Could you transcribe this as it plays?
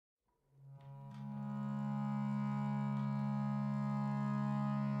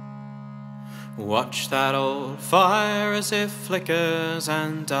Watch that old fire as it flickers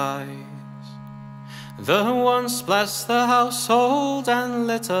and dies. The once blessed the household and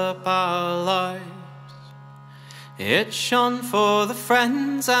lit up our lives. It shone for the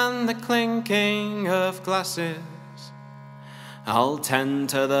friends and the clinking of glasses. I'll tend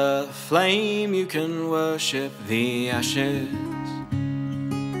to the flame, you can worship the ashes.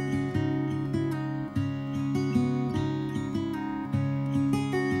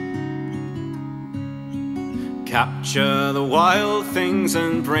 Capture the wild things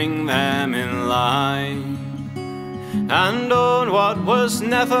and bring them in line, and own what was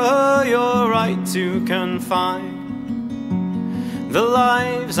never your right to confine. The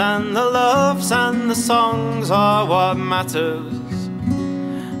lives and the loves and the songs are what matters.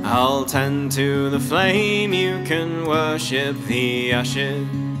 I'll tend to the flame, you can worship the ashes.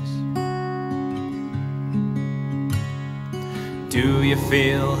 Do you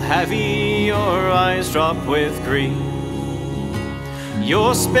feel heavy, your eyes drop with grief?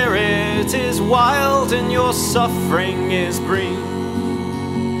 Your spirit is wild and your suffering is brief.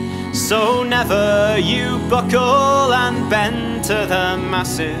 So never you buckle and bend to the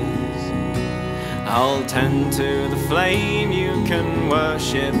masses. I'll tend to the flame, you can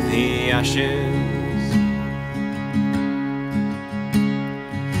worship the ashes.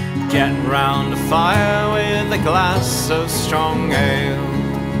 Get round a fire with a glass of strong ale,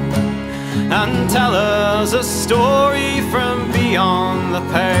 and tell us a story from beyond the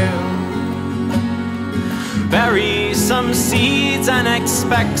pale. Bury some seeds and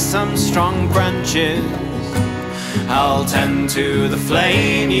expect some strong branches. I'll tend to the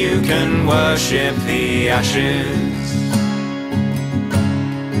flame, you can worship the ashes.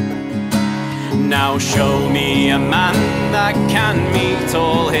 Now show me a man that can meet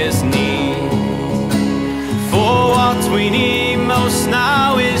all his needs. For what we need most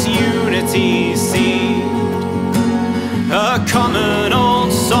now is unity seed. A common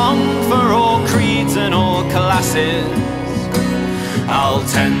old song for all creeds and all classes. I'll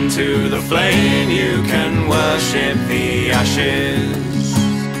tend to the flame, you can worship the ashes.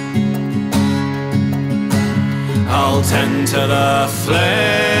 I'll tend to the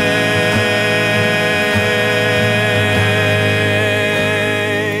flame.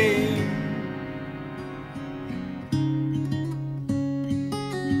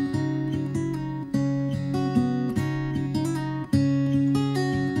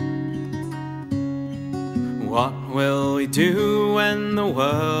 What will we do when the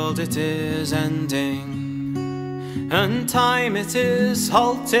world it is ending, and time it is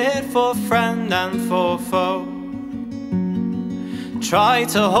halted for friend and for foe? Try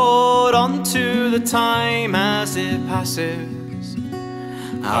to hold on to the time as it passes.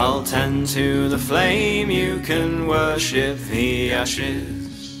 I'll tend to the flame, you can worship the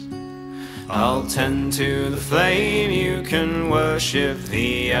ashes. I'll tend to the flame, you can worship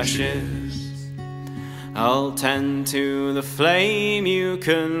the ashes. I'll tend to the flame, you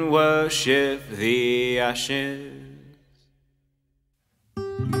can worship the ashes.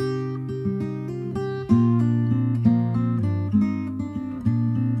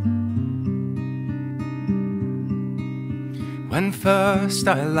 When first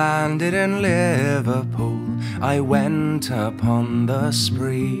I landed in Liverpool, I went upon the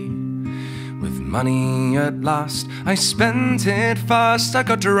spree. With money at last, I spent it fast. I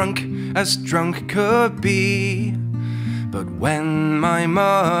got drunk as drunk could be. But when my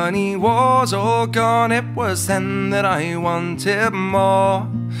money was all gone, it was then that I wanted more.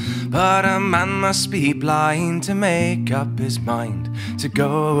 But a man must be blind to make up his mind to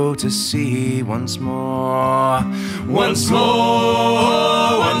go to sea once more. Once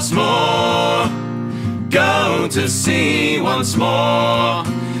more, once more, go to sea once more.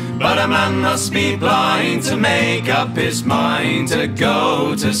 But a man must be blind to make up his mind to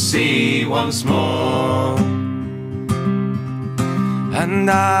go to sea once more. And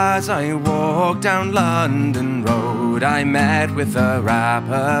as I walked down London Road, I met with a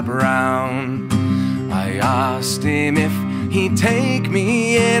rapper Brown. I asked him if he'd take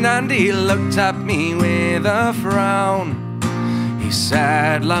me in, and he looked at me with a frown. He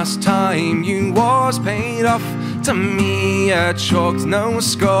said, last time you was paid off, to me I chalked no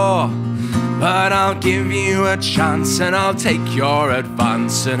score. But I'll give you a chance and I'll take your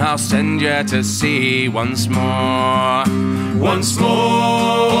advance, and I'll send you to sea once more. Once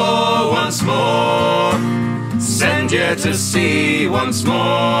more, once more, send you to sea once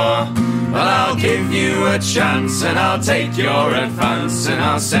more. But I'll give you a chance and I'll take your advance, and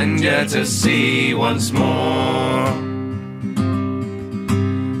I'll send you to sea once more.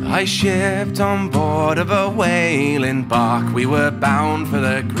 I shipped on board of a whaling bark. We were bound for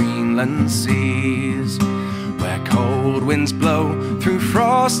the Greenland seas, where cold winds blow through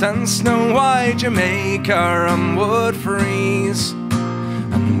frost and snow. Why Jamaica would freeze.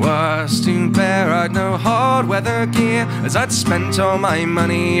 And worse to bear, I'd no hard weather gear, as I'd spent all my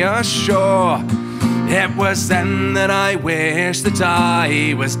money ashore. It was then that I wished that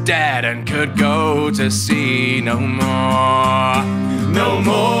I was dead and could go to sea no more. No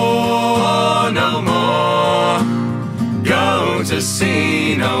more, no more, go to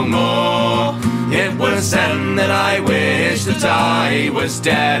sea no more. It was then that I wished that I was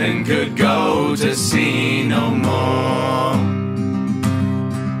dead and could go to sea no more.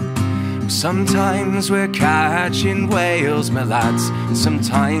 Sometimes we're catching whales, my lads, and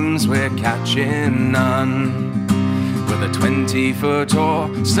sometimes we're catching none. With a 20-foot oar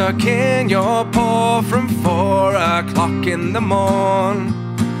stuck in your paw from 4 o'clock in the morn.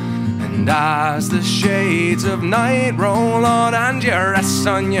 And as the shades of night roll on and you rest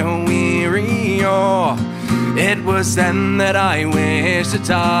on your weary oar, it was then that I wished that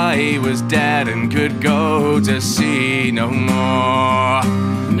I was dead and could go to sea no more.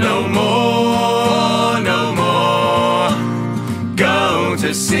 No more, no more, go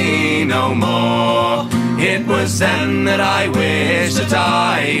to sea no more. It was then that I wished that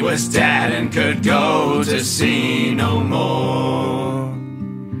I was dead and could go to sea no more.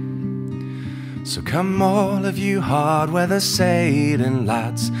 So come all of you hard weather sailing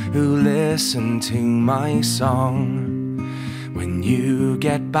lads who listen to my song. When you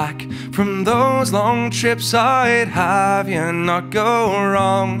get back from those long trips, I'd have you not go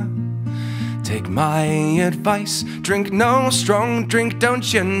wrong. Take my advice, drink no strong drink,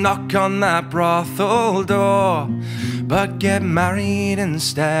 don't you knock on that brothel door. But get married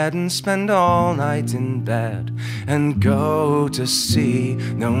instead and spend all night in bed and go to sea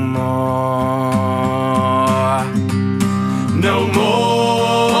no more. No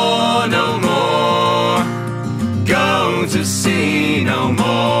more, no more, go to sea no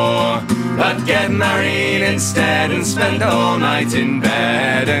more. But get married instead and spend all night in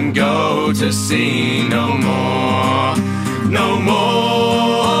bed and go to sea no more. No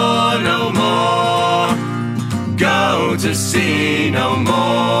more, no more, go to sea no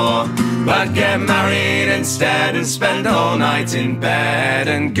more. But get married instead and spend all night in bed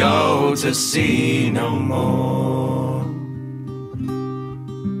and go to sea no more.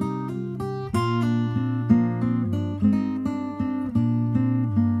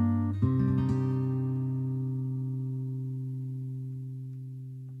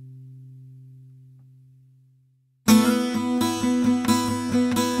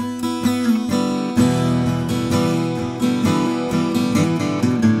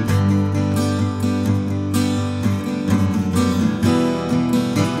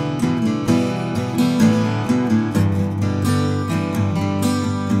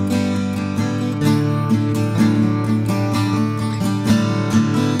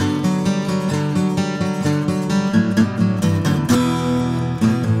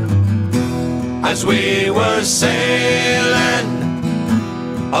 As we were sailing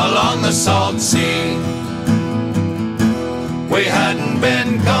along the salt sea, we hadn't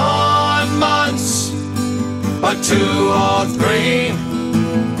been gone months, but 2 or 3,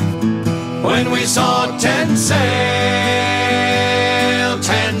 when we saw 10 sail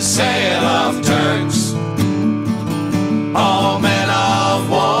of Turks, all men of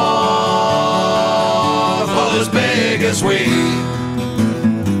war, full as big as we.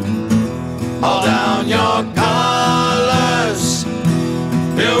 Haul down your colours,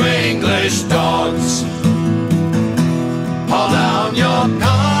 you English dogs. Haul down your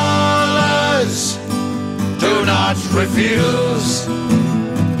colours, do not refuse.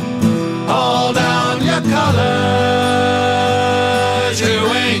 Haul down your colours,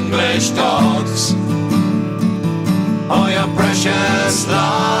 you English dogs. All your precious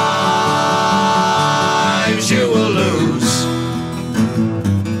lives you will lose.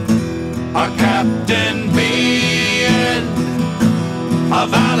 Our captain being a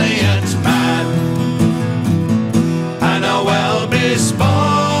valiant man and a well-bespoken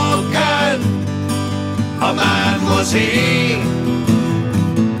a man was he.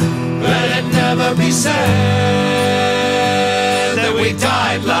 Let it never be said that we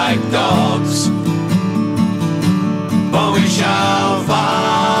died like dogs, for we shall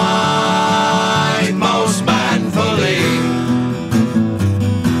fight most manfully.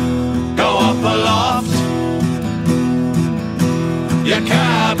 Aloft, your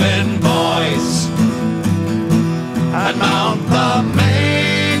cabin boys, and mount the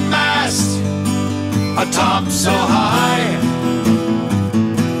mainmast atop so high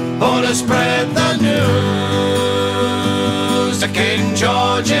to spread the news to King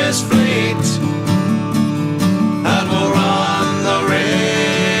George's fleet, and we'll run the race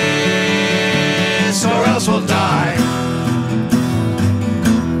or else we'll die.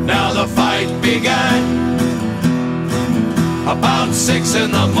 Now the fight began about 6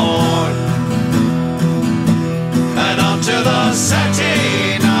 in the morn, and up to the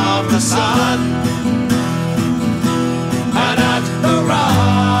setting of the sun, and at the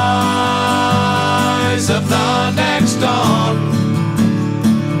rise of the next dawn,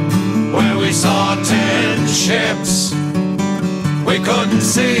 where we saw 10 ships, we couldn't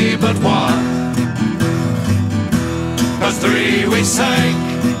see but one, 'cause 3 we sank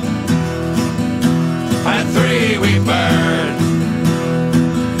and 3 we burned,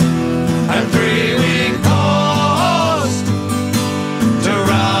 and 3 we caused to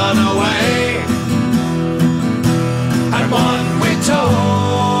run away, and 1 we towed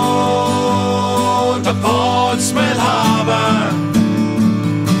to Portsmouth Harbour,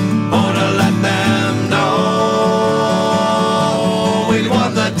 oh, to let them know we'd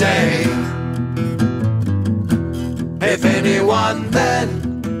won the day. If anyone then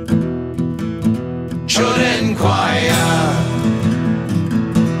should inquire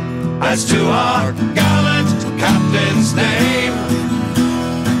as to our gallant captain's name,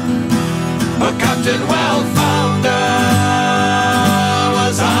 Captain Wellfounder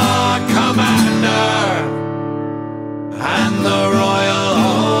was our commander, and the Royal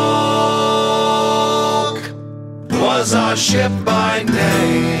Oak was our ship by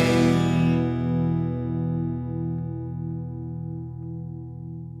name.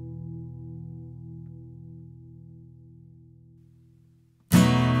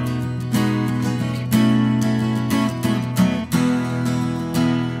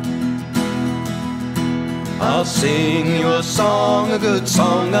 I'll sing you a song, a good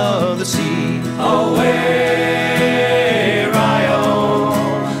song of the sea. Away, Rio.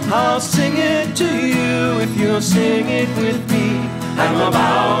 I'll sing it to you if you'll sing it with me. And we're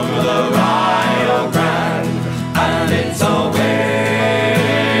bound for the Rio Grande, and it's away,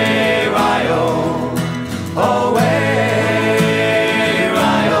 Rio. Away,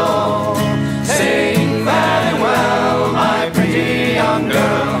 Rio. Sing very well, my pretty young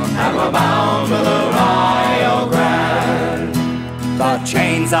girl, and we're bound for the Rio Grande. The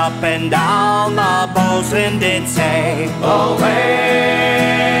chains up and down, the bosun did say, Away,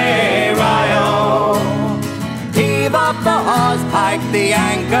 Rio. heave up the hawse pike, the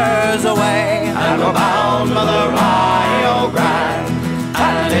anchors away, And we're bound for the Rio Grande,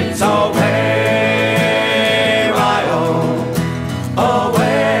 and it's away, Rio.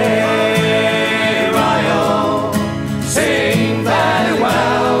 Away, Rio. Sing very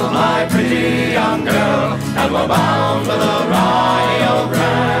well, my pretty young girl, and we're bound for the Rio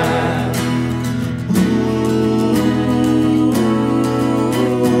Grande.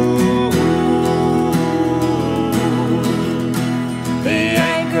 The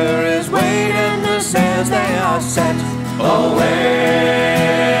anchor is weighed and the sails they are set. Away,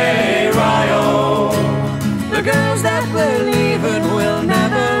 Rio. The girls that we're leaving will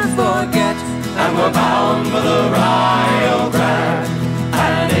never forget, and we're bound for the Rio Grande,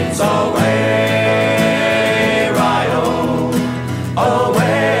 and it's away, Rio.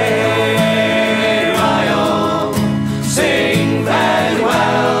 Away, Rio. Sing very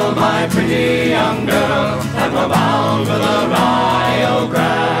well, my pretty young girl, and we're bound for the Rio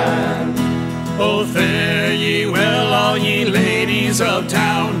Grande. Oh, fare ye well, all ye ladies of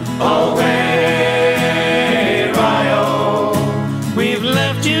town. Away, Rio. We've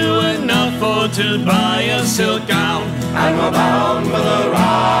left you enough for to buy a silk gown, And we're bound for the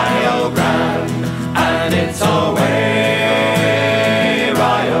Rio Grande, and it's away,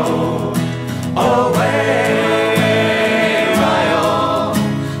 Rio. Away, Rio.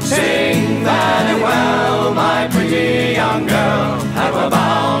 Sing very well, my pretty young girl, and we're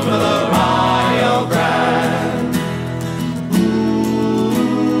bound for the Rio Grande.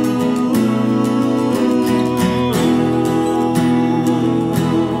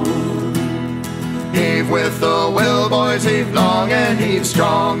 Heave with the will, boys, heave long and heave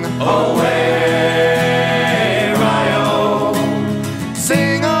strong. Away, Rio.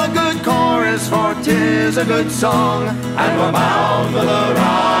 Sing a good chorus, for 'tis a good song, and we're bound for the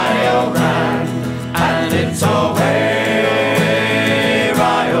Rio Grande, and it's away,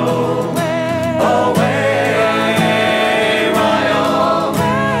 Rio. Away, Rio.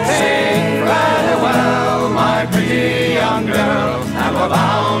 Sing very well, my pretty young girl, and we're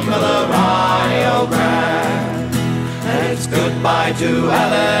bound for the Rio Grande. And it's goodbye to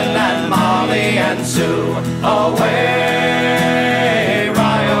Helen and Molly and Sue. Away,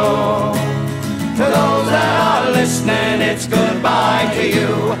 Rio.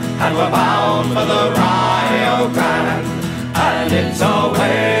 and we're bound for the Rio Grande, and it's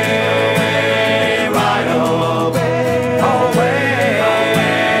away, Rio, away,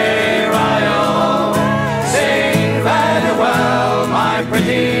 Rio. Sing very well, my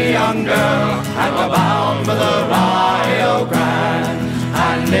pretty young girl, and we're bound for the Rio Grande,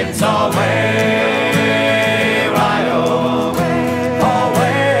 and it's away.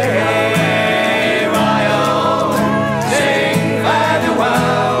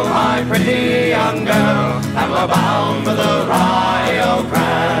 Bound for the Rio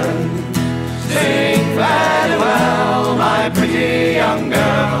Grande. Sing very well, my pretty young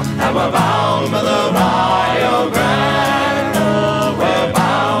girl, and we're bound for the Rio Grande. We're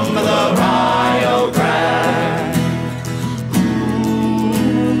bound for the Rio Grande.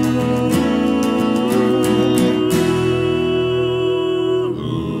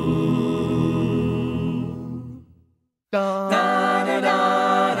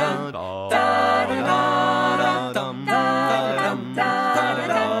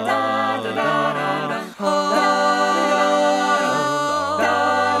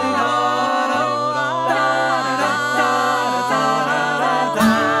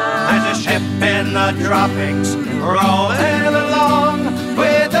 Droppings rolling along,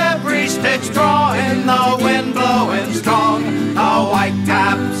 with every stitch drawing, the wind blowing strong. The white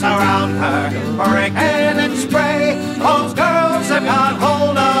caps around her breaking in spray. Those girls have got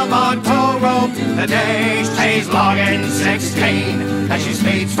hold of a tow rope today. She's logging 16 as she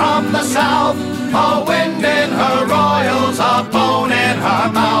speeds from the south. A wind in her royals, a bone in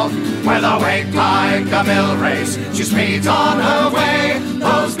her mouth. With a wake like a mill race, she speeds on her way.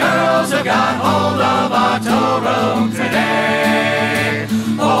 Those girls have got hold of a tow rope today.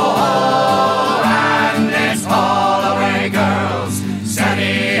 Oh, and it's all away, girls,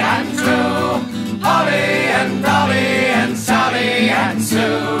 steady and true. Holly and Dolly and Sally and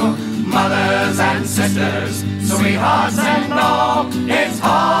Sue, mothers and sisters, sweethearts and all. It's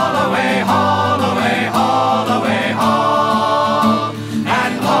all away, all away, all away, all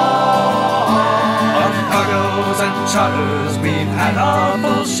and all. Of cargoes and charters we've had our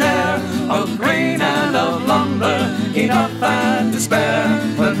full share, of grain and of lumber, enough and to spare.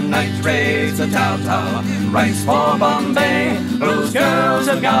 The night raids of Tautau, rice for Bombay. Those girls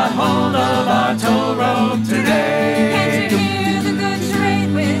have got hold of our tow rope today. Can't you hear the good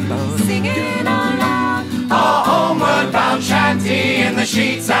trade wind singing aloud? A homeward bound shanty in the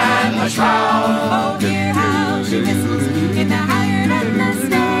sheets and the shroud. Oh, hear how she whistles in the hired and the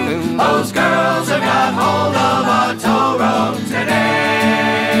stay. Those girls have got hold of a tow rope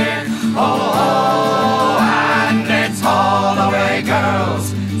today. Oh, and it's all away,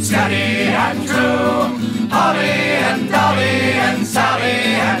 girls, steady and true. Holly and Dolly and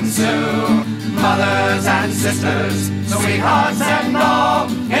Sally and Sue, mothers and sisters, sweethearts and all.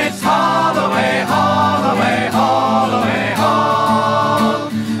 It's all away, all away, all away, all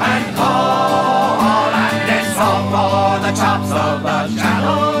and all. And it's all for the tops of the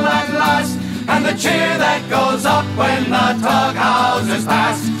channel at last, and the cheer that goes up when the tug houses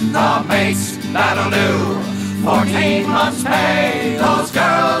pass. The mates that'll do 14 months' pay. Those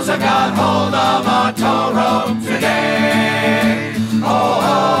girls have got hold of a tow rope today.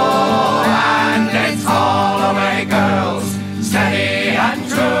 Oh, and it's all away, girls, steady and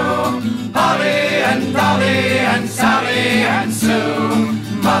true. Holly and Dolly and Sally and Sue,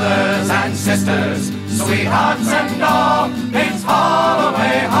 mothers and sisters, sweethearts and all. It's all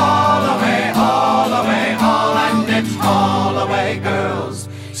away, all away, all away, all, and it's all away, girls,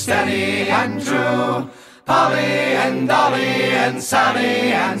 steady and true. Holly and Dolly and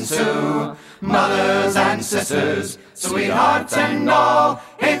Sally and Sue, mothers and sisters, sweethearts and all.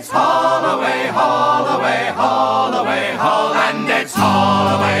 It's all away, all away, all away, all, and it's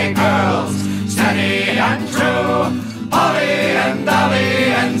all away, girls, steady and true. Holly and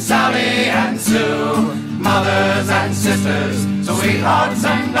Dolly and Sally and Sue, mothers and sisters, sweethearts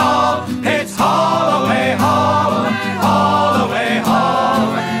and all. It's all away, all away, all away, all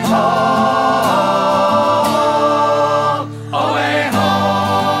away, all.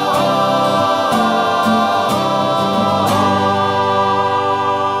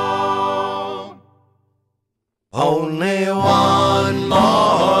 Only one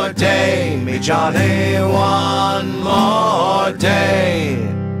more day, me Johnny, one more day.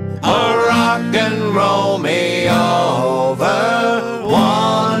 Rock and roll me over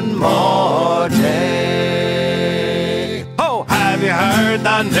one more day. Oh, have you heard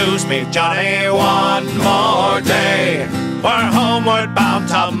the news, me Johnny? One more day. We're homeward bound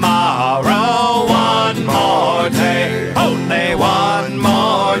tomorrow. One more day. Only one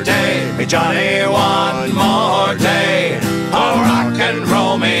more day, me Johnny. One more day. Oh, rock and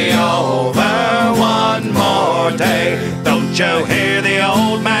roll me over. Don't you hear the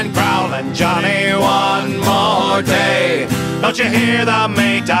old man growling, Johnny, one more day? Don't you hear the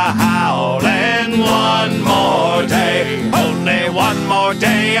mate a-howling, one more day? Only one more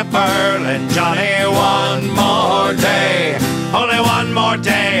day of furling, Johnny, one more day. Only one more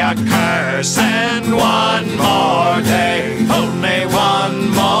day of cursing, one more day. Only one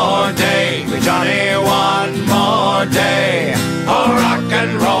more day, Johnny, one more day. Oh, rock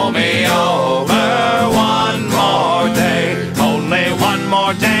and roll me over, one more day. Only one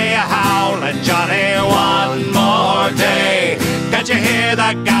more day of howling, Johnny, one more day. Can't you hear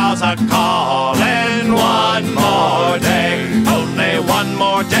the gals a-calling, one more day? Only one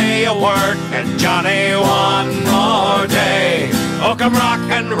more day of working, Johnny, one more day. Oh, come rock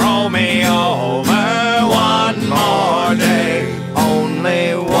and roll me over, one more day.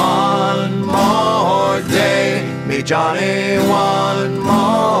 Only one more day, me Johnny, one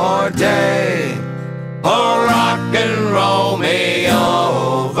more day. Oh, rock and roll me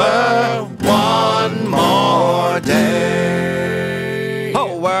over, one more day.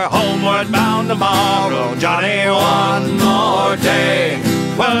 Oh, we're homeward bound tomorrow, Johnny, one more day.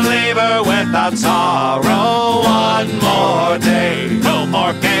 We'll leave her without sorrow, one more day. No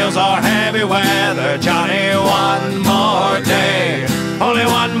more gales or heavy weather, Johnny, one more day. Only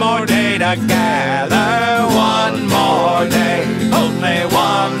one more day together, one more day. Only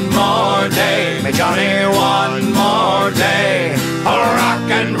one more day, me Johnny, one more day. Oh,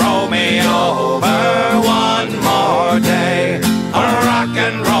 rock and roll me over, one more day. Oh, rock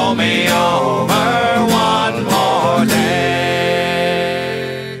and roll me over, one more day.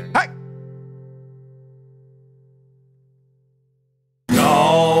 Hey!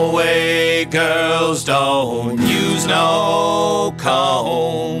 Go away, girls, don't use no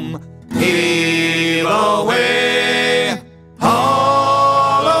comb. Heave away,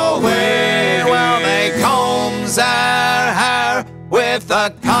 haul away. Well, they combs their hair with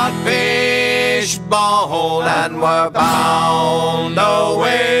a codfish bone, and were bound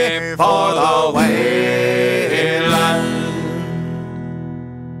away for the wayland.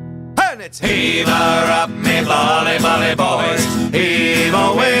 And it's heave her up, me bully, bully boys. Heave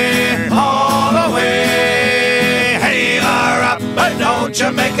away, haul away. Heave her up, but don't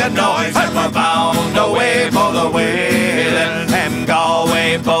you make a noise. And we're bound away for the wayland. Them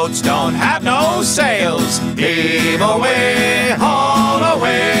Galway boats don't have no sails. Heave away, haul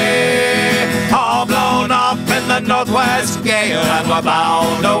away. All blown up in the northwest gale, and we're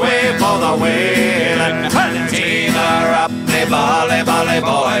bound away for the wayland. And heave her up, me bully, bully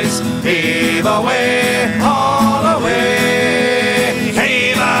boys. Heave away, haul away.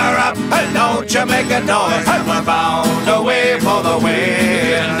 Heave her up, and don't you make a noise. And we're bound away for the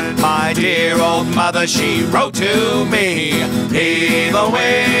wayland. My dear old mother, she wrote to me. Heave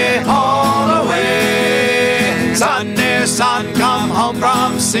away, haul away. Son, dear son, come home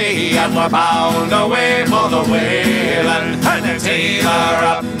from sea, and we're bound away for the wayland. And it's heave her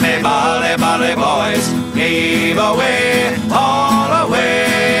up, me bully, bully boys. Heave away, haul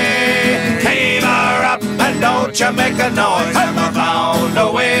away. Heave her up, and don't you make a noise. And we're bound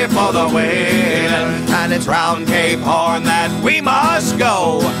away for the wayland. And it's round Cape Horn that we must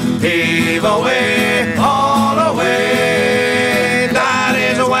go. Heave away, haul away. That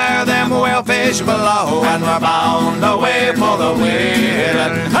is where them whalefish blow, and we're bound away for the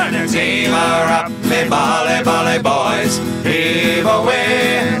wayland. And it's heave her up, me bully, bully boys. Heave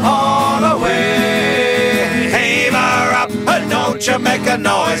away, haul away. Heave her up, and don't you make a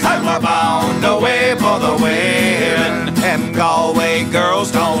noise. And we're bound away for the wayland. Them Galway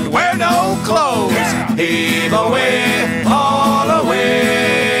girls don't wear no clothes. Heave away, haul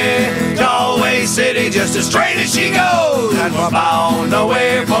away. Galway City just as straight as she goes, and we're bound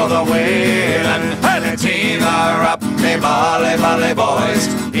away for the wayland. And it's heave her up, me bully, bully boys.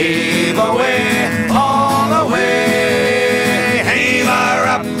 Heave away, haul away. Heave her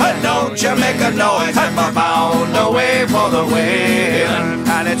up, and don't you make a noise. And we're bound away for the wayland.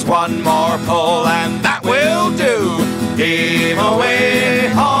 And it's one more pull, and that will do. Heave away,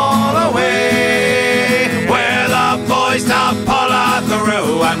 haul away. Where the boys now pull her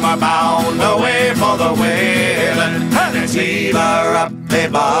through, and we're bound away for the wayland. And it's heave her up, me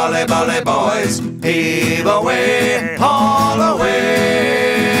bully, bully boys. Heave away, haul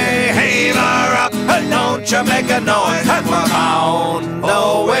away. Heave her up, and don't you make a noise. And we're bound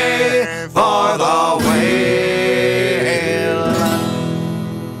away for the wayland.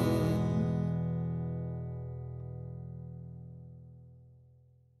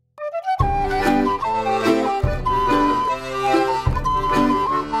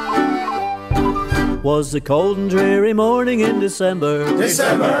 Was a cold and dreary morning in December.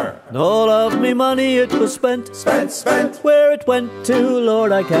 And all of me money it was spent. Where it went to,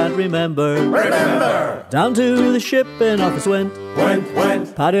 Lord, I can't remember. Down to the shipping office went.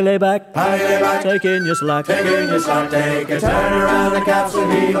 Paddy lay back, take in your slack. Take a turn around the capstan,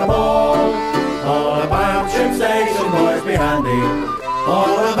 heave a pole. All about ship station, boys be handy.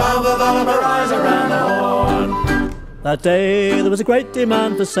 All about the rise around the horn. That day there was a great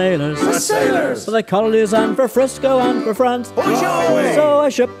demand for sailors. For the colonies and for Frisco and for France. So I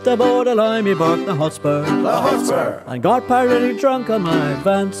shipped aboard a limey bark, the Hotspur. And got pretty drunk on my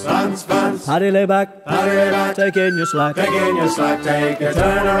advance. Paddy lay back, take in your slack. Take a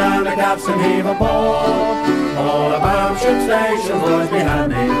turn around the capstan, heave a pole. All about ship station, boys be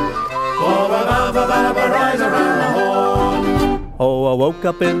handy. All about the rise around the horn. Oh, I woke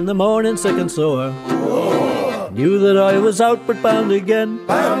up in the morning sick and sore. Knew that I was outward bound again.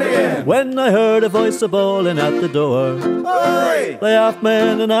 When I heard a voice a-bawling at the door. Lay off,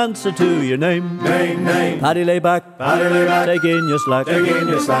 men, and answer to your name. Paddy lay back, take in your slack.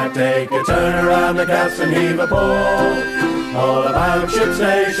 Take a turn around the capstan, heave a pole. All about ship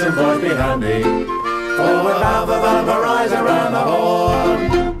station, boys be handy. All about the rise around the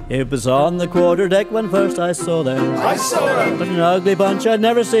horn. It was on the quarter deck when first I saw them. But an ugly bunch I'd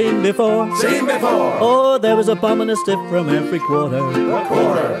never seen before. Oh, there was a bum and a stiff from every quarter.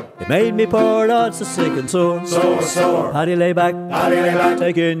 It made me poor odds so sick and sore. Paddy lay back,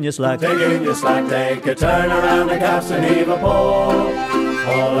 take in your slack. Take a turn around the capstan, heave a pole.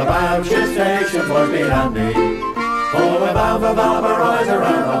 All about ship station, boys be handy. All about the rise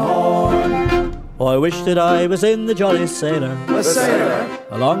around the horn. Oh, I wish that I was in the Jolly Sailor,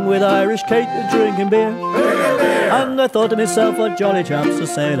 along with Irish Kate drinking beer. And I thought to myself, what jolly chaps are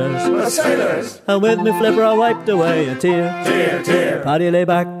sailors. And with me flipper I wiped away a tear. Paddy lay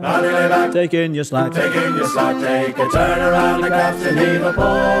back, take in your slack. Take a turn around the capstan, heave a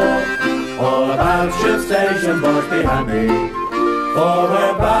pole. All about ship station, boys be handy. For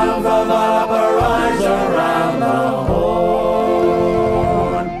we're bound for the rise around the horn.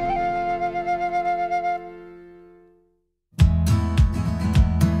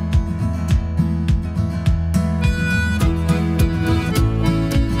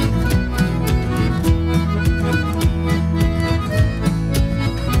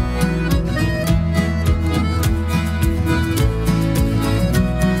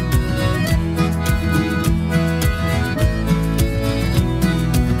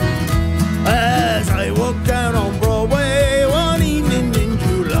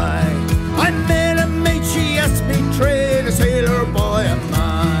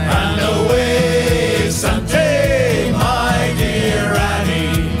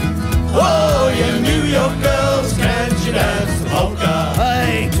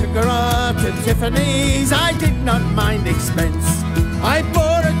 Tiffany's, I did not mind expense. I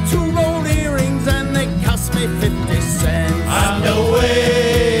bought her 2 gold earrings and they cost me 50 cents. And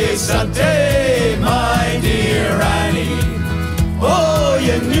away Sunday, my dear Annie. Oh,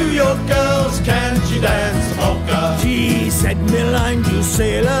 you New York girls, can't you dance polka? She said, "Mill, I'm due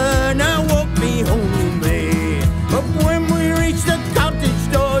sailor, now walk me home with me." But when we reached the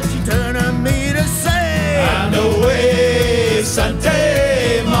cottage door, she turned on me to say, and away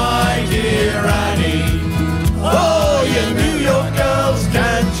Sunday, my dear Annie. Oh, you New York girls,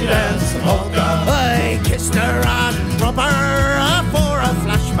 can't you dance polka? I kissed her on proper before a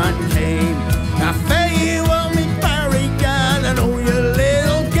flashman came. Now fare you well, me Barry gal, and oh, you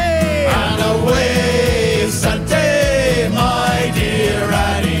little game. And away Sunday, my dear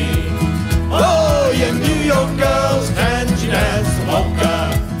Annie. Oh, you New York girls, can't you dance polka?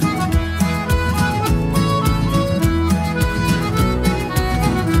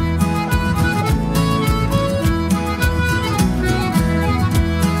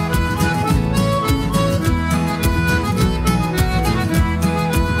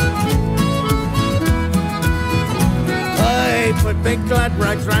 Put big glad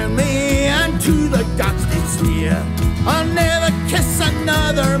rags round me and to the docks did steer. I'll never kiss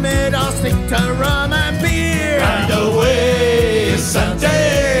another maid, I'll stick to rum and beer. And away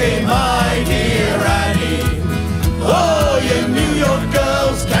Sunday, my dear Annie. Oh, you New York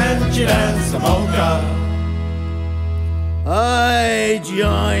girls, can't you dance the polka? I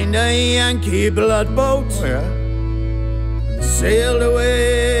joined a Yankee blood boat. Sailed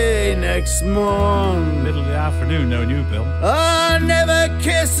away next morn. Middle of the afternoon, no new, Bill. I'll never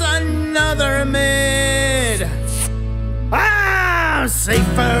kiss another maid. I'm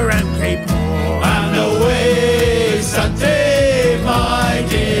safer and Cape Horn. And away Sunday, my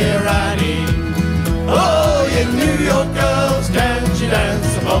dear Annie. Oh, you New York girls, can't you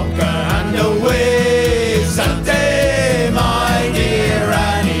dance the polka? And away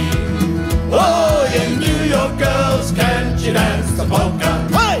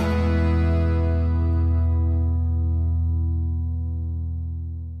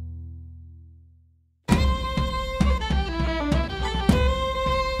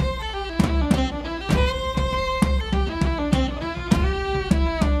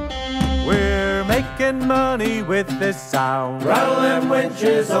making money with this sound. Rattle them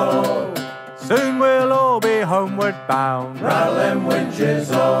winches, oh. Soon we'll all be homeward bound. Rattle them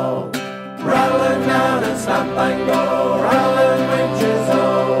winches, oh. Rattle them down and stop and go. Rattle them winches,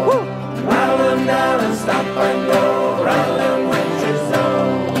 oh. Woo! Rattle them down and stop and go. Rattle them winches,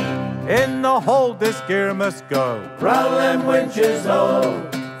 oh. In the hold this gear must go. Rattle them winches, oh.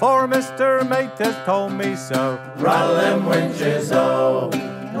 For Mr. Mate has told me so. Rattle them winches, oh.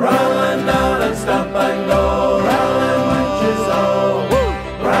 Rattle them down and stop and go. Rattle them winches, oh.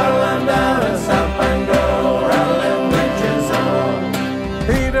 Woo! Rattle them down and stop and go. Rattle them winches, oh.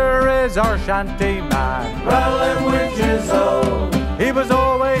 Peter is our shanty man. Rattle them winches, oh. He was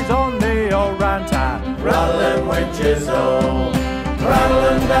always on the old rantan. Rattle them winches, oh. Rattle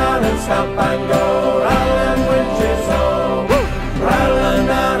them down and stop and go. Rattle them winches, oh. Woo! Rattle them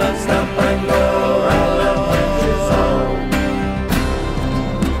down and stop and go. Rattle them winches, oh.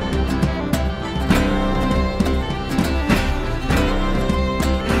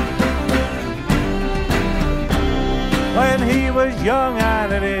 When he was young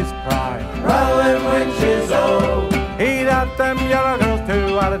and in his prime, Rattle them winches, oh. he'd have them yellow girls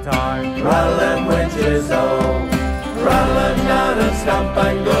 2 at a time. Rattle them winches, oh. Rattle them down and stop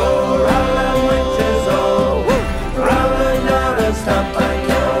and go. Rattle them winches, oh. Rattle them down and stop and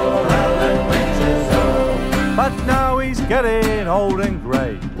go. Rattle them winches, oh. But now he's getting old and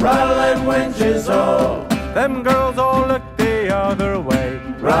grey. Rattle them winches, oh. Them girls all look the other way.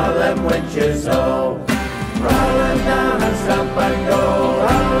 Rattle them winches, oh. Rattle them down and stop and go.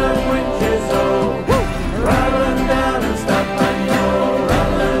 Rattle them winches, oh. Rattle them down and stop and go.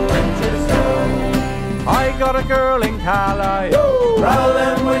 Rattle them winches, oh. I got a girl in Calais. Rattle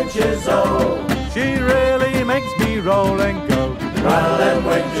them winches, oh. She really makes me roll and go. Rattle them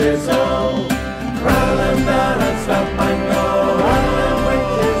winches, oh. Rattle them down and stop and go. Rattle them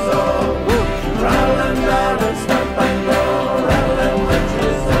winches, oh. Rattle them down and stop and go. Rattle them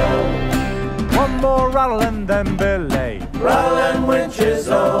winches, oh. One more rattle and then belay. Rattle them winches,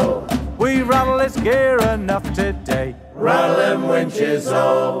 oh. We rattle this gear enough today. Rattle them winches,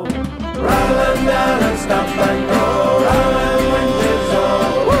 oh. Rattle them down and stop and go. Rattle them winches, oh.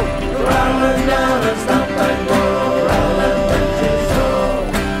 Rattle them down and stop and go. Rattle them winches, oh.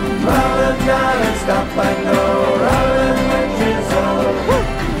 Rattle them down and stop and go. Rattle them winches, oh.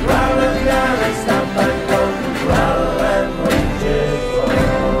 Rattle them down and stop and go. Rattle them winches, oh.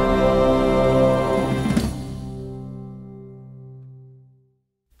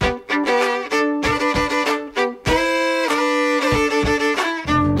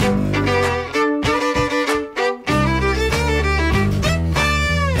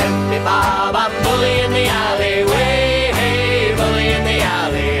 Bob, I'm bully in the alley, way, hey, bully in the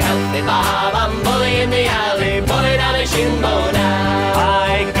alley. Help me, Bob, I'm bully in the alley, bully down a shinbo now.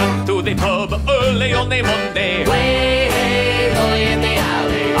 I got to the pub early on the Monday, way, hey, bully in the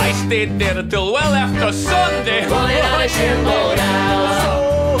alley. I stayed there till well after Sunday, bully down a shinbo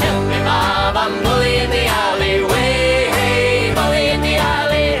now. Help me, Bob, I'm bully in the alley, way, hey, bully in the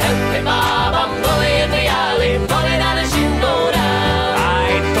alley. Help me, Bob, I'm bully in the alley, bully down a shinbo now.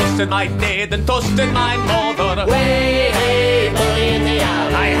 Toasted my dad and toasted my mother. Way, hey, bully in the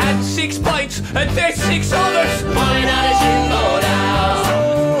alley. I had 6 pints and there's 6 others. Bully down a shinbo now. So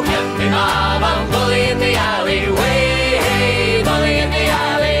help me, Bob, I'm bully in the alley. Way, hey, bully in the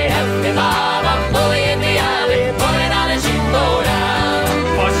alley. Help me, Bob, I'm bully in the alley. Bully down a shinbo now.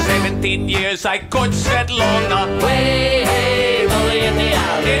 For 17 years I could settle on a way, hey, bully in the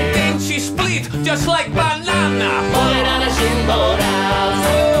alley. And then she split just like banana. Bully down a shinbo now.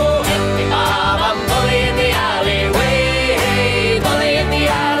 So Bob, I'm bully in the alley, way, hey, bully in the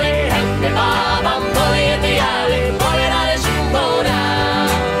alley. Help me, Bob, I'm bully in the alley, bully down a shinbo now.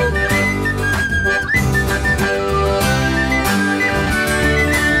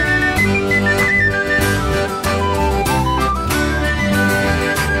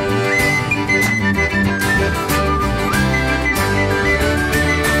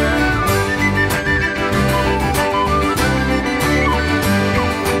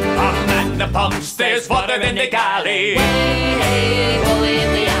 Pumps, there's water in the galley. Way, hey, bully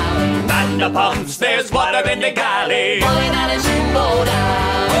in the alley. Man the pumps, there's water in the galley. Bully down a shinbo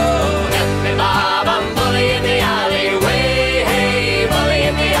down. Oh, help me, Bob, I'm bully in the alley. Way, hey, bully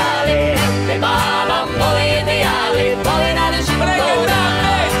in the alley. Help me, Bob, I'm bully in the alley. Bully down a shinbo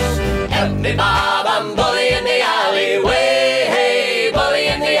down. Help me, Bob, I'm bully in the alley. Way, hey, bully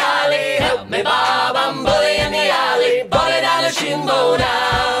in the alley. Help me, Bob, I'm bully in the alley. Bully down a shinbo down.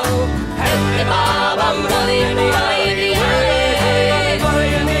 Bob, I'm bully in the alley, hey, bully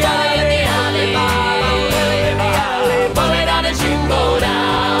in the alley, Bob, I'm bully in the alley, bully down a shinbo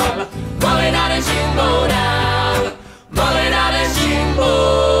down.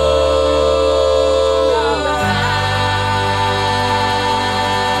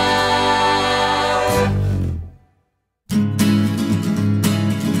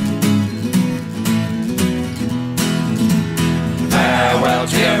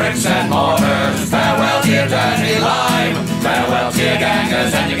 bricks and mortars. Farewell to your dirty lime. Farewell to your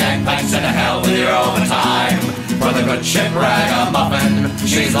gangers and your gangplanks, and to hell with your overtime. For the good ship Ragamuffin,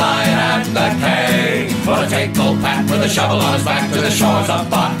 she's lying at the quay. For to take old Pat with a shovel on his back to the shores of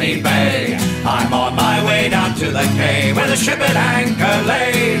Botany Bay. I'm on my way down to the quay where the ship at anchor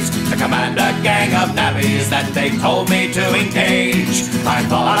lays, to command a gang of navvies that they told me to engage. I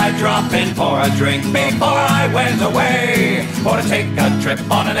thought I'd drop in for a drink before I went away, or to take a trip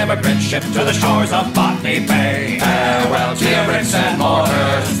on an immigrant ship to the shores of Botany Bay. Farewell to your bricks and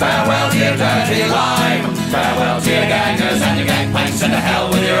mortars. Farewell to your dirty lime. Farewell to your gangers and your gangplanks, and to hell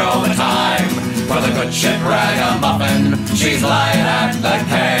with your overtime. For the good ship Ragamuffin, she's lying at the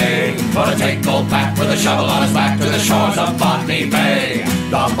quay. For to take old Pat with a shovel on his back to the shores of Botany Bay.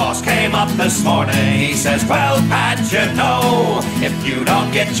 The boss came up this morning, he says, well, Pat, you know, if you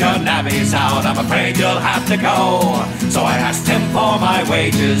don't get your navvies out, I'm afraid you'll have to go. So I asked him for my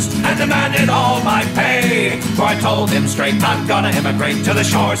wages and demanded all my pay. For I told him straight, I'm gonna immigrate to the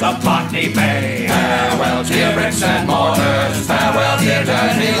shores of Botany Bay. Farewell to your bricks and mortars. Farewell to your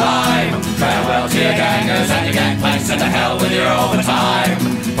dirty lime. Farewell to your gangers and your gangplanks, and to hell with your overtime.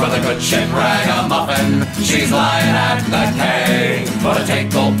 For the good ship Ragamuffin, she's lying at the quay. For to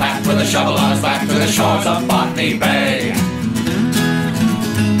take old Pat with a shovel on his back to the shores of Botany Bay.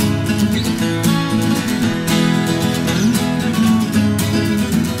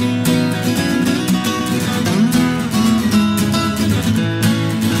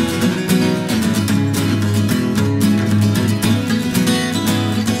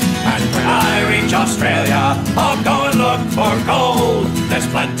 Australia, I'll go and look for gold. There's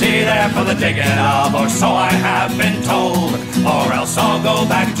plenty there for the digging of, or so I have been told. Or else I'll go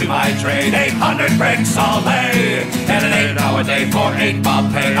back to my trade. 800 bricks I'll lay, and an 8-hour day for 8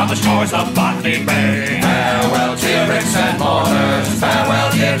 bob pay on the shores of Botany Bay. Farewell to your bricks and mortars.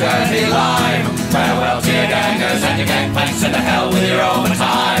 Farewell to your dirty lime. Farewell to your gangers and your gangplanks, and to hell with your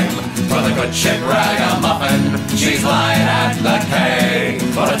overtime. For the good ship Ragamuffin, she's lying at the quay.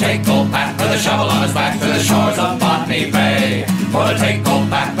 For to take old Pat with a shovel on his back to the shores of Botany Bay. For to take old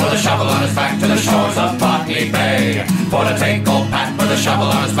Pat with a shovel on his back to the shores of Botany Bay. For to take old Pat with a shovel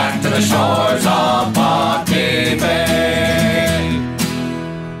on his back to the shores of Botany Bay.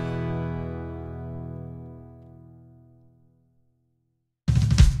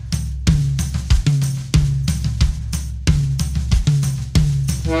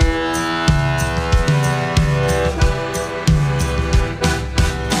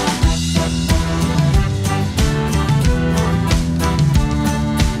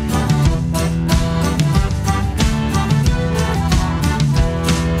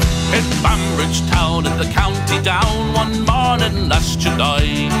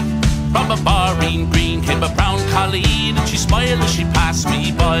 July. From a bar in Green came a brown colleen, and she smiled as she passed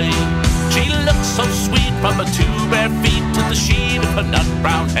me by. She looked so sweet from her 2 bare feet to the sheen of her nut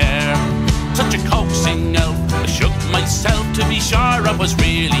brown hair. Such a coaxing elf, I shook myself to be sure I was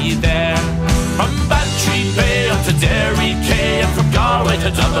really there. From Bantry Bay up to Derry Quay, and from Galway to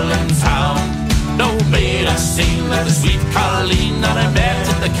Dublin town, no maid I seen like the sweet colleen that I met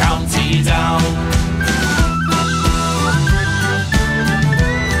in the county down.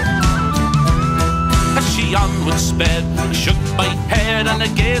 Onward sped, I shook my head and I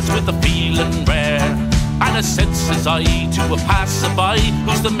gazed with a feeling rare. And I said, says I, to a passerby,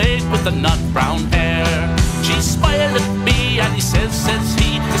 who's the maid with the nut brown hair? She smiled at me and he says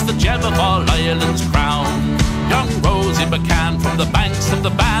he, it's the gem of all Ireland's crown. Young Rosie McCann from the banks of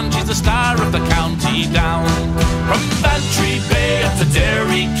the Bann, she's the star of the county down. From Bantry Bay up to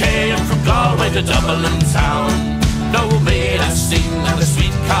Derry Quay, and from Galway to Dublin town, no maid I've seen like the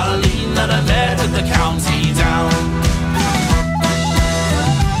sweet colleen that I met in the county down.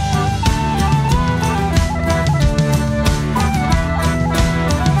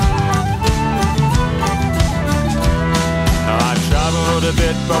 Now I've travelled a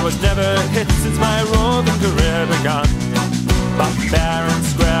bit but was never hit since my roving career began. But fair and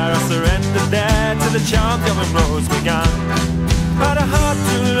square I surrendered there till the champion rose began. Had a heart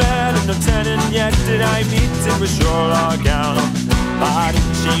to lead and no tenant yet did I meet him with sure our gown. But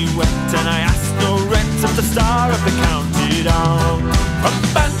she went and I asked no rent of the star of the county down. From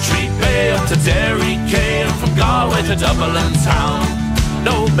Bantry Bay up to Derry Quay, and from Galway to Dublin town,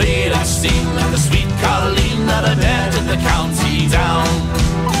 no maid I've seen like the sweet colleen that I met in the county down.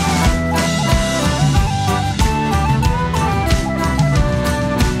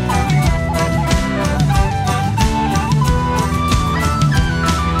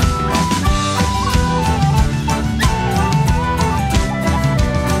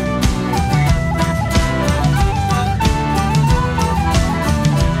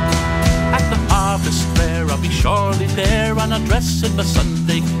 and a dress in my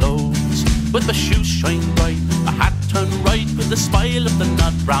Sunday clothes, with my shoes shine bright, my hat turned right, with the smile of the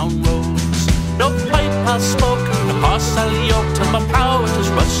nut brown rose. No pipe I'll smoke, no horse I'll yoke, till my power is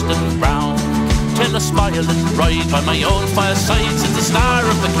rusted brown, till I smile and bright by my own fireside, since the star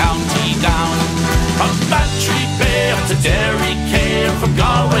of the county down. From Bantry Bay up to Derry Cave, from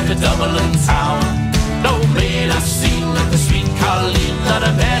Galway to Dublin town, no maid I've seen like the sweet Colleen that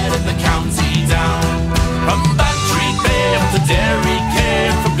I met in the county down. From Bantry Bay up to Derry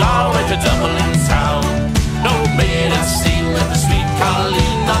Cave, from Galway to Dublin town, no maid I've seen like the sweet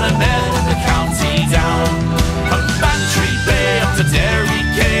Colleen that I met in the county down. From Bantry Bay up to Derry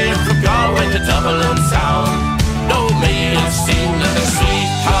Cave, from Galway to Dublin town, no maid I've seen like the sweet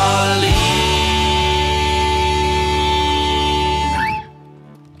Colleen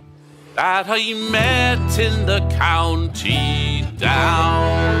that I met in the county down.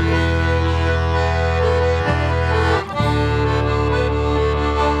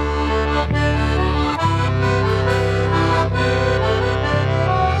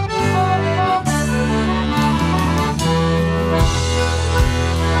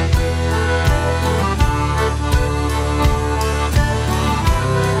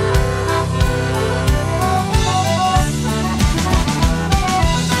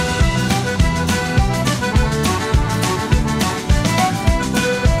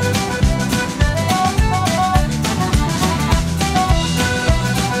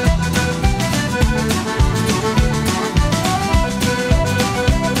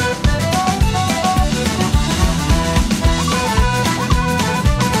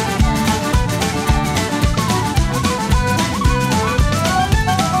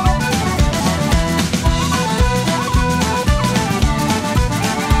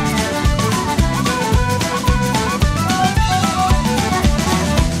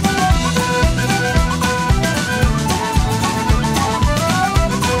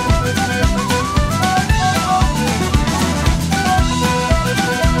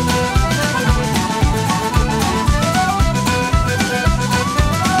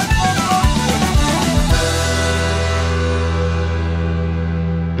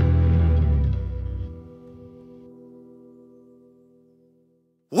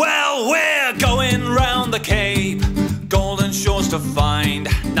 Well, we're going round the Cape, golden shores to find,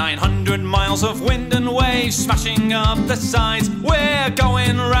 900 miles of wind and waves smashing up the sides. We're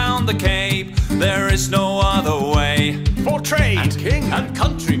going round the Cape, there is no other way. For trade And king and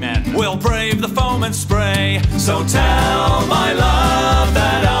countrymen, we'll brave the foam and spray. So tell my love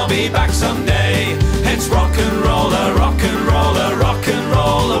that I'll be back someday. It's rock and roller, rock and roller, rock and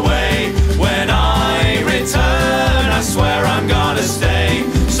roll away. When I return, I swear I'm gonna stay.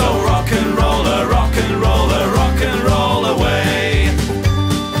 So rock and roller, rock and roller, rock and roll away.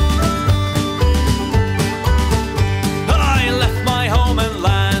 I left my home and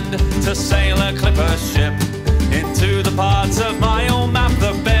land to sail a clipper ship into the parts of my own map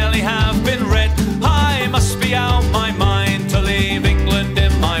that barely have been read. I must be out my mind to leave England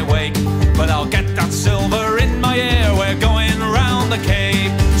in my wake, but I'll get that silver in my ear. We're going round the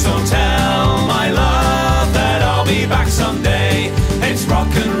Cape. So tell my love that I'll be back someday. It's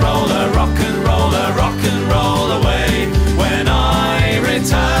rock and roller, rock and roller, rock and roll away. When I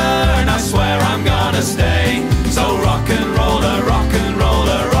return, I swear I'm gonna stay. So rock and roller, rock and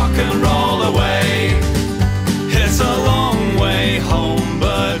roller, rock and roll away. It's a long way home,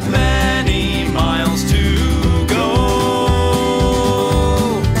 but many miles to go.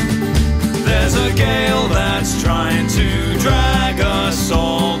 There's a gale that's trying to drag us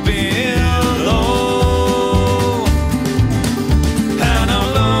all below, and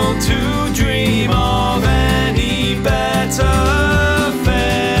I'm loath to dream of any better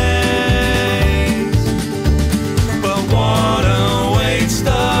fate. But what awaits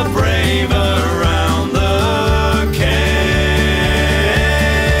the brave around the Cape?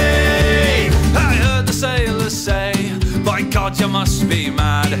 I heard the sailors say, by God, you must be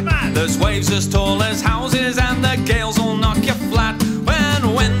mad. There's waves as tall as houses and the gales will knock you flat.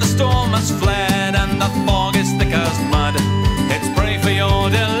 When the storm has fled and the fog is thick as mud, it's pray for your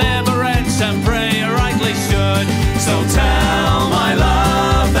deliverance and pray you rightly should. So tell my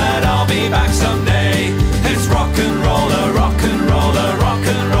love that I'll be back someday. It's rock and roller, rock and roller, rock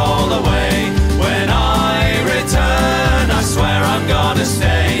and roll away. When I return, I swear I'm gonna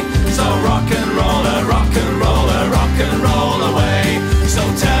stay. So rock and roller, rock and roller, rock and roll away. So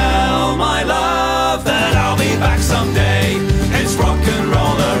tell my love that I'll be back someday. It's rock and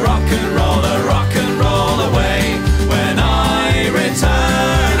roller, rock and roller, rock and roll away. When I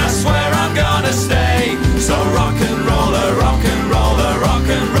return, I swear I'm gonna stay. So rock and roller, rock and roller,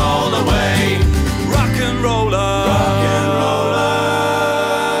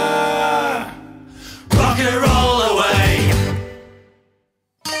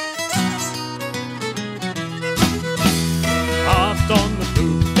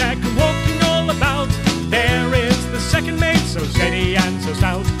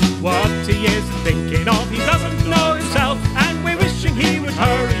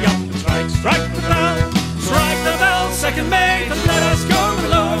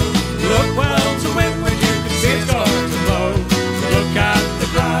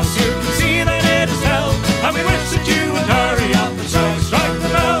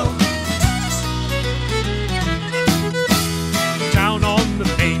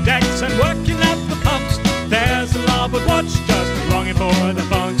 working at the pumps. There's a larboard watch just longing for the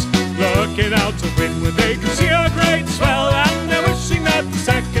bunks, looking out to windward. They can see a great swell, and they're wishing that the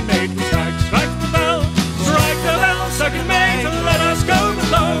second mate would strike the bell, second mate, and let us go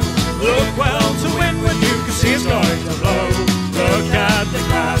below. Look well to windward, you can see it's going to blow. Look at the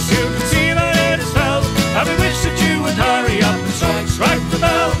glass, you can see that it is fell, and we wish that you would hurry up and strike the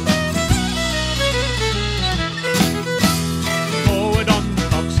bell. Forward on the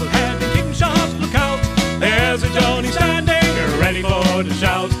forecastle head, and keep sharp, look out. There's a Johnny standing, ready for the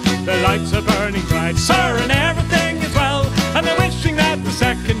shout. The lights are burning bright, sir, and everything is well, and they're wishing that the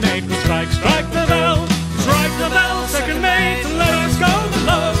second mate would strike the bell. Strike the bell, second mate, and let us go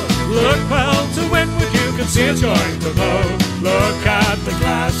below. Look well to windward, you can see it's going to blow. Look at the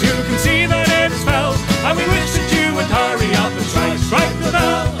glass, you can see that it is fell, and we wish that you would hurry up and strike the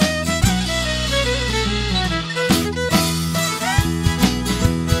bell.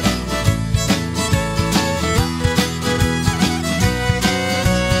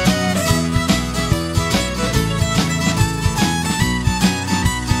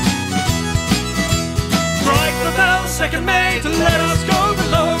 Second mate, and let us go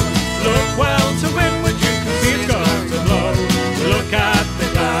below. Look well to windward, you can see it's going to blow. Look at the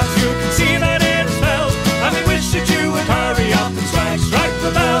glass, you can see that it is fell, and we wish that you would hurry up and strike the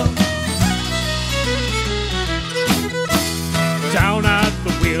bell. Down at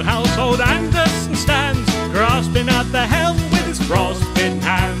the wheelhouse, old Anderson stands, grasping at the helm with his frostbitten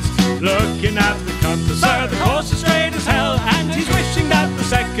hands. Looking at the compass, sir, the course is straight as hell, and he's wishing that the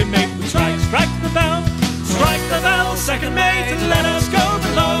second mate would strike the bell. Strike the bell, second mate, and let us go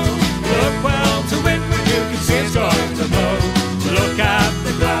below. Look well to windward, you can see it's going to blow. Look at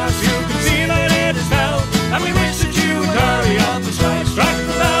the glass, you can see that it is fell, and we wish that you would hurry up and strike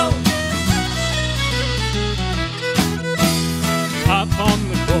the bell. Up on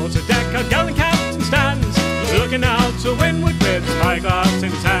the quarter deck, our gallant captain stands, looking out to windward with his spyglass in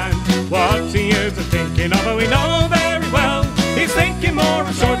his hand. What he is thinking of, we know very well. He's thinking more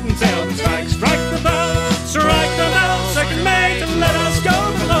of shortened sail than strike the bell. Strike the bell, second mate, and let us go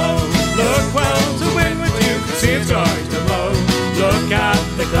below. Look well to windward, you can see it's going to blow. Look at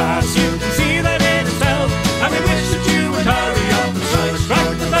the glass, you can see that it is fell, and we wish that you would hurry up and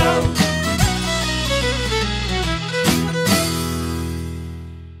strike the bell.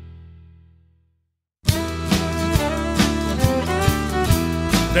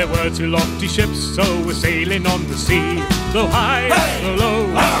 There were two lofty ships, so we're sailing on the sea. Blow high, blow low,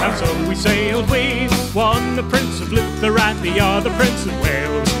 and so we sailed we. One the Prince of Luther and the other Prince of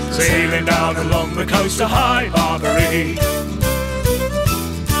Wales, sailing down along the coast of High Barbary.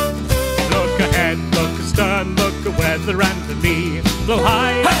 Look ahead, look astern, look at weather and the lee. Blow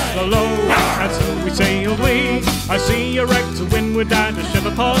high, blow low, and so we sailed we. I see a wreck to windward and a ship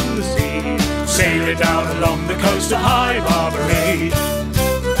upon the sea, sailing down along the coast of High Barbary.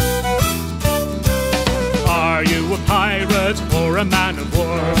 Are you a pirate or a man of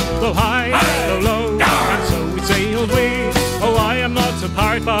war? Blow high, blow low, and so we sailed we. Oh, I am not a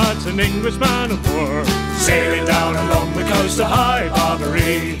pirate, but an English man of war, sailing down along the coast of High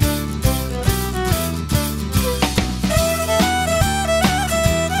Barbary.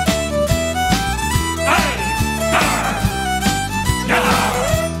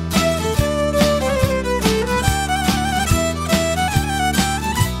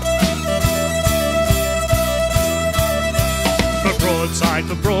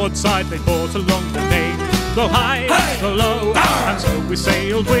 For broadside they fought along the main. Blow high, blow low, and so we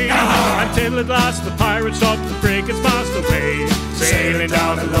sailed we, until at last the pirates shot the frigate's mast away, sailing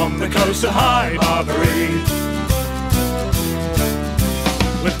down along the coast of High Barbary.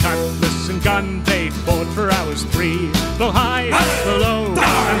 With cutlass and gun they fought for hours 3. Blow high, blow low,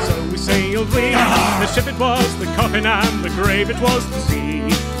 and so we sailed we. The ship it was, the coffin, and the grave it was the sea,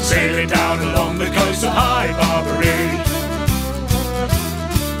 sailing down along the coast of High Barbary.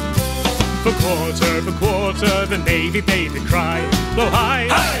 For quarter, the Navy bade a cry. Blow high,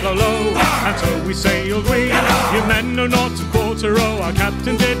 blow low, and so we sailed we. You men know not a quarter, oh, our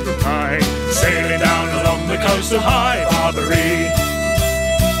captain did reply, sailing down along the coast of High Barbary.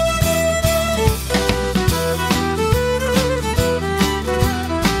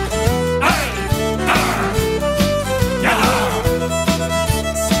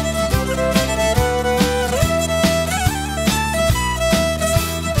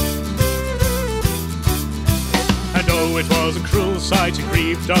 It was a cruel sight, it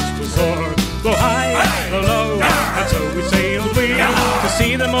grieved us to sore. Blow high, blow low, and so we sailed we, to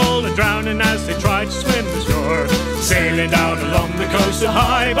see them all a-drowning as they tried to swim the shore, sailing down along the coast of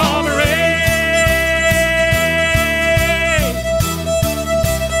High Barbary.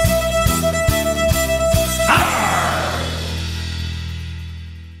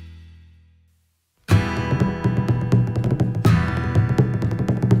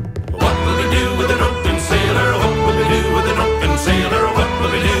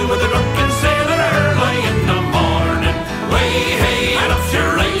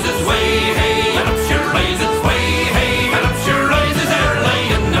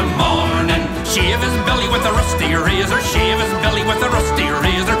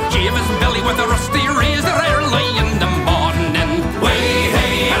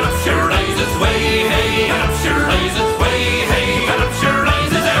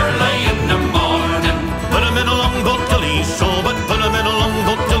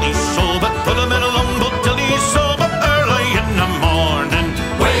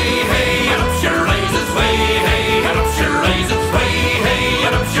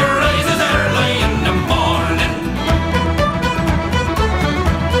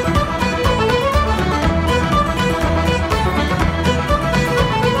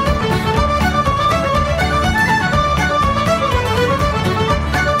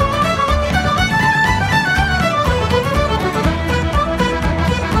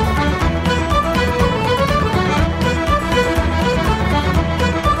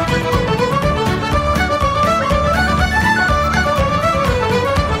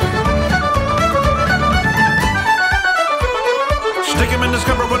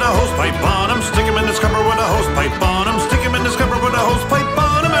 with a hose pipe on him. Stick him in the scupper with a hose pipe on him. Stick him in the scupper with a hose pipe